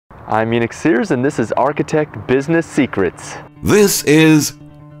I'm Enoch Sears, and this is Architect Business Secrets. This is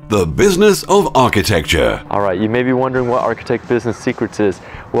the Business of Architecture. All right, you may be wondering what Architect Business Secrets is.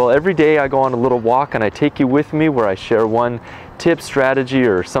 Well, every day I go on a little walk and I take you with me where I share one tip, strategy,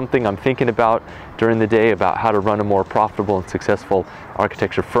 or something I'm thinking about during the day about how to run a more profitable and successful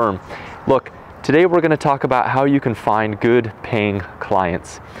architecture firm. Look, today we're going to talk about how you can find good paying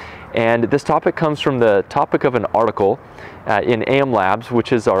clients. And this topic comes from the topic of an article in AM Labs,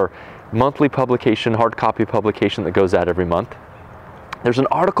 which is our monthly publication, hard copy publication that goes out every month. There's an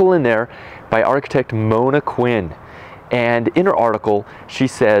article in there by architect Mona Quinn. And in her article, she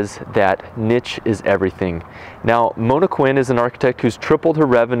says that niche is everything. Now, Mona Quinn is an architect who's tripled her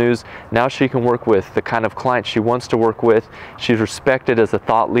revenues. Now she can work with the kind of clients she wants to work with. She's respected as a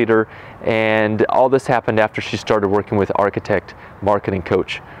thought leader. And all this happened after she started working with architect marketing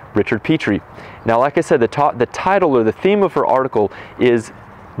coach Richard Petrie. Now, like I said, the title or the theme of her article is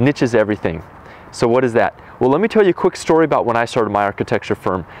Niche is Everything. So what is that? Well, let me tell you a quick story about when I started my architecture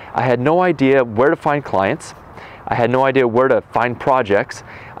firm. I had no idea where to find clients. I had no idea where to find projects.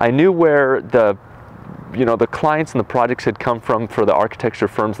 I knew where the clients and the projects had come from for the architecture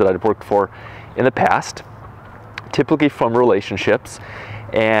firms that I'd worked for in the past, typically from relationships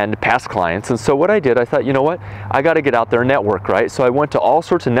and past clients. And so what I did, I thought, you know what, I got to get out there and network, right? So I went to all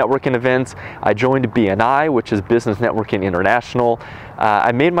sorts of networking events. I joined BNI, which is Business Networking International.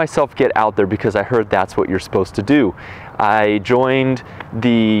 I made myself get out there because I heard that's what you're supposed to do. I joined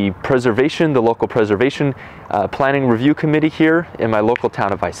the local preservation planning review committee here in my local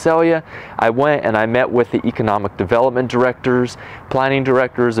town of Visalia. I went and I met with the economic development directors, planning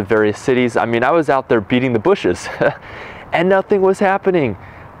directors of various cities. I mean, I was out there beating the bushes and nothing was happening.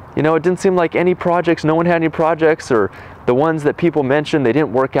 You know, it didn't seem like any projects, no one had any projects, or the ones that people mentioned, they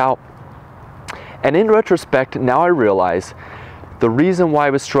didn't work out. And in retrospect, now I realize the reason why I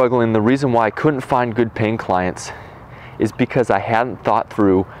was struggling, the reason why I couldn't find good paying clients is because I hadn't thought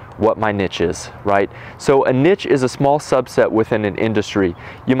through what my niche is, right? So a niche is a small subset within an industry.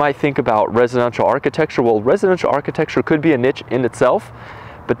 You might think about residential architecture. Well, residential architecture could be a niche in itself,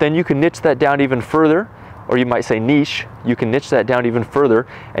 but then you can niche that down even further, or you might say niche. You can niche that down even further,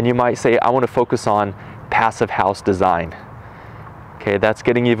 and you might say, I want to focus on passive house design. Okay, that's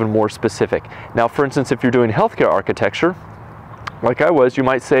getting even more specific. Now, for instance, if you're doing healthcare architecture, like I was, you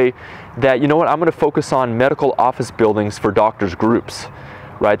might say that, you know what, I'm going to focus on medical office buildings for doctors' groups,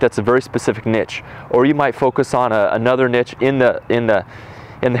 right? That's a very specific niche. Or you might focus on another niche in the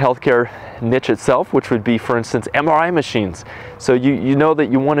healthcare niche itself, which would be, for instance, MRI machines. So you know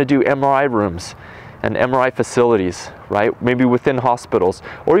that you want to do MRI rooms and MRI facilities, right? Maybe within hospitals.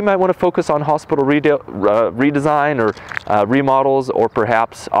 Or you might want to focus on hospital redesign or remodels, or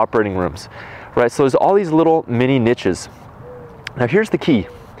perhaps operating rooms, right? So there's all these little mini niches. Now here's the key.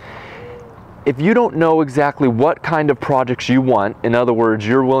 If you don't know exactly what kind of projects you want, in other words,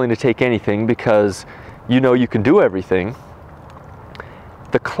 you're willing to take anything because you know you can do everything,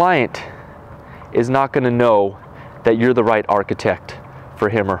 the client is not going to know that you're the right architect for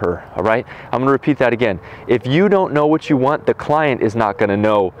him or her, all right? I'm going to repeat that again. If you don't know what you want, the client is not going to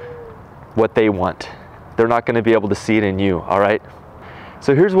know what they want. They're not going to be able to see it in you, all right?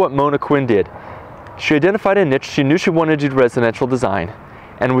 So here's what Mona Quinn did. She identified a niche. She knew she wanted to do residential design.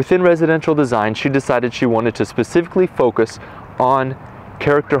 And within residential design, she decided she wanted to specifically focus on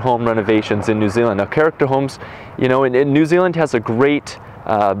character home renovations in New Zealand. Now, character homes, you know, in New Zealand has a great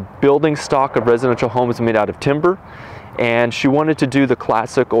building stock of residential homes made out of timber. And she wanted to do the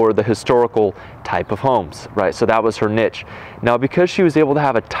classic or the historical type of homes, right? So that was her niche. Now, because she was able to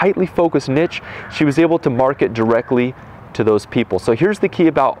have a tightly focused niche, she was able to market directly to those people. So here's the key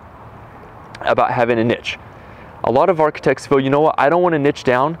about having a niche. A lot of architects feel, you know what, I don't want to niche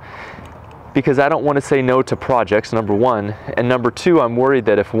down because I don't want to say no to projects, number one. And number two, I'm worried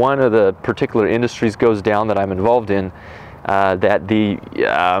that if one of the particular industries goes down that I'm involved in, I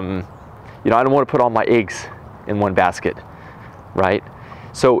don't want to put all my eggs in one basket, right?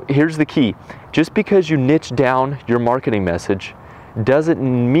 So here's the key. Just because you niche down your marketing message doesn't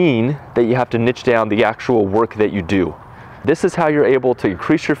mean that you have to niche down the actual work that you do. This is how you're able to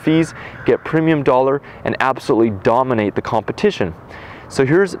increase your fees, get premium dollar, and absolutely dominate the competition. So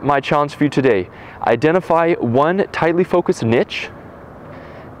here's my challenge for you today. Identify one tightly focused niche,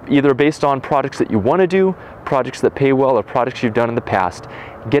 either based on projects that you want to do, projects that pay well, or projects you've done in the past.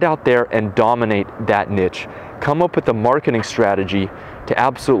 Get out there and dominate that niche. Come up with a marketing strategy to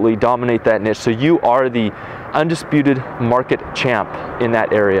absolutely dominate that niche so you are the undisputed market champ in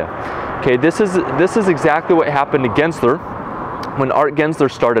that area. Okay, this is exactly what happened to Gensler. When Art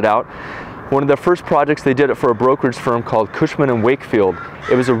Gensler started out, One of their first projects, they did it for a brokerage firm called Cushman & Wakefield.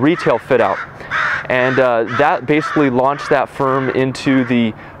 It was a retail fit out. And that basically launched that firm into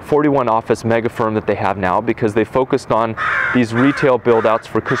the 41 office mega firm that they have now, because they focused on these retail build outs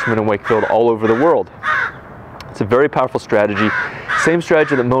for Cushman & Wakefield all over the world. It's a very powerful strategy. Same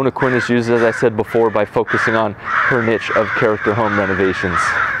strategy that Mona Quinn has used, as I said before, by focusing on her niche of character home renovations.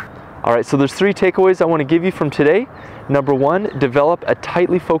 All right, so there's 3 takeaways I want to give you from today. Number 1, develop a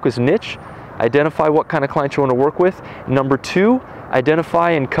tightly focused niche. Identify what kind of clients you want to work with. Number 2, identify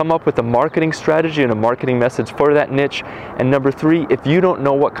and come up with a marketing strategy and a marketing message for that niche. And number 3, if you don't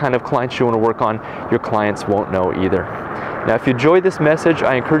know what kind of clients you want to work on, your clients won't know either. Now, if you enjoyed this message,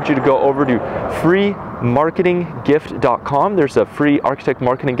 I encourage you to go over to freemarketinggift.com. There's a free architect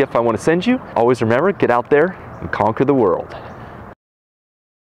marketing gift I want to send you. Always remember, get out there and conquer the world.